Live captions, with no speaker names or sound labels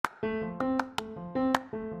Hey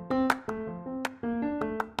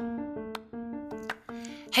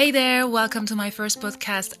there, welcome to my first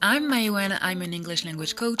podcast. I'm Ep.1, I'm an English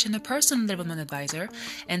language coach and a personal development advisor,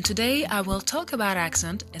 and today I will talk about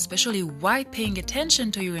accent, especially why paying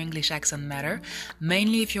attention to your English accent matter,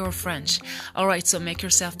 mainly if you're French. Alright, so make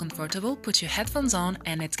yourself comfortable, put your headphones on,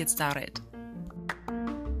 and let's get started.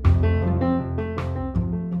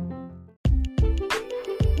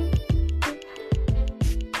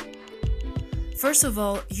 First of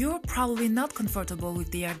all, you're probably not comfortable with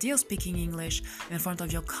the idea of speaking English in front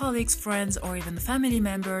of your colleagues, friends, or even family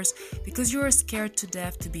members because you're scared to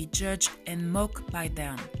death to be judged and mocked by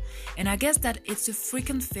them. And I guess that it's a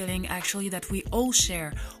freaking feeling actually that we all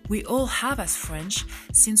share, we all have as French,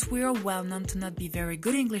 since we are well known to not be very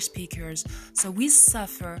good English speakers, so we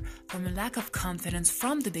suffer from a lack of confidence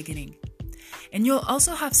from the beginning. And you'll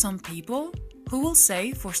also have some people who will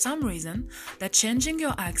say, for some reason, that changing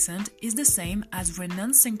your accent is the same as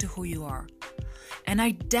renouncing to who you are. And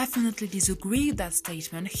I definitely disagree with that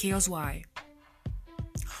statement. Here's why.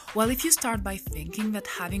 Well, if you start by thinking that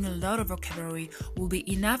having a lot of vocabulary will be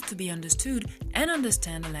enough to be understood and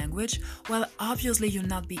understand the language, well, obviously you'll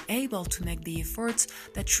not be able to make the efforts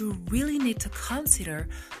that you really need to consider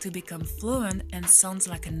to become fluent and sound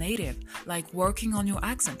like a native, like working on your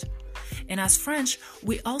accent. And as French,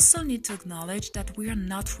 we also need to acknowledge that we are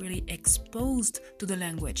not really exposed to the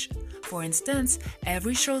language. For instance,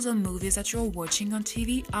 every shows or movies that you're watching on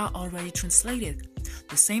TV are already translated.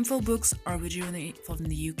 The same for books originally from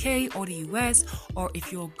the UK or the US, or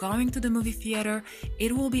if you're going to the movie theater,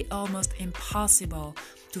 it will be almost impossible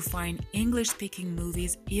to find English-speaking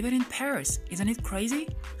movies even in Paris. Isn't it crazy?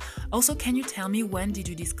 Also, can you tell me when did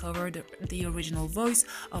you discover the original voice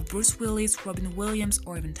of Bruce Willis, Robin Williams,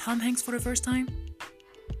 or even Tom Hanks for the first time?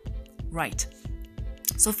 Right.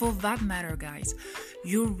 So for that matter, guys,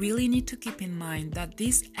 you really need to keep in mind that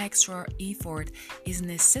this extra effort is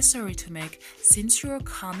necessary to make since you're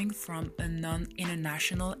coming from a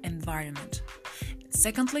non-international environment.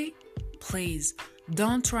 Secondly, please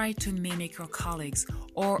don't try to mimic your colleagues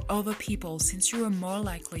or other people since you are more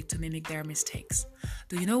likely to mimic their mistakes.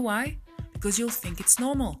 Do you know why? Because you'll think it's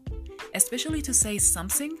normal, especially to say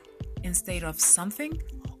something instead of something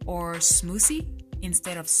or smoothie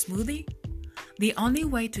instead of smoothie. The only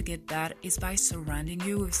way to get that is by surrounding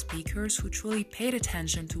you with speakers who truly paid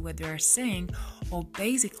attention to what they are saying, or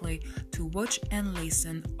basically to watch and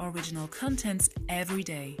listen original contents every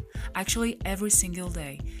day. Actually, every single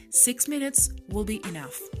day. 6 minutes will be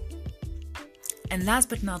enough. And last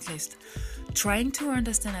but not least, trying to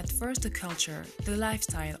understand at first the culture, the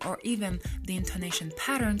lifestyle, or even the intonation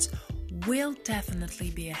patterns will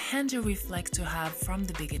definitely be a handy reflex to have from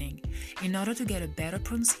the beginning in order to get a better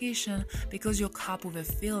pronunciation because you'll cope with a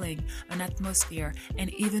feeling, an atmosphere,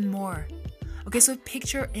 and even more. Okay, so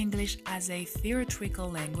picture English as a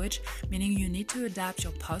theatrical language, meaning you need to adapt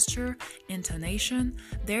your posture, intonation.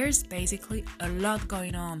 There's basically a lot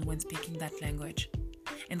going on when speaking that language.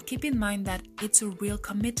 And keep in mind that it's a real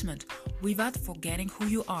commitment without forgetting who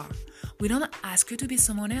you are. We don't ask you to be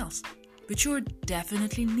someone else. But you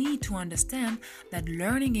definitely need to understand that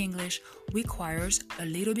learning English requires a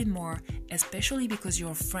little bit more, especially because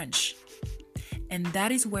you're French. And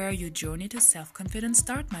that is where your journey to self-confidence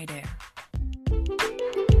starts, my dear.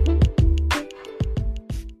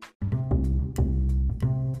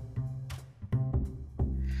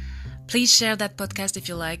 Please share that podcast if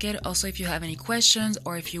you like it. Also, if you have any questions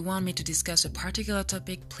or if you want me to discuss a particular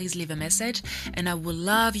topic, please leave a message and I would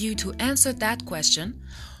love you to answer that question.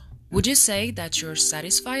 Would you say that you're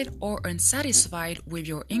satisfied or unsatisfied with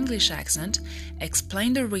your English accent?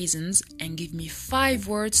 Explain the reasons and give me 5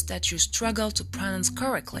 words that you struggle to pronounce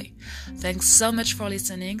correctly. Thanks so much for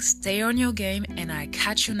listening. Stay on your game and I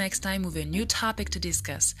catch you next time with a new topic to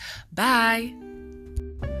discuss. Bye!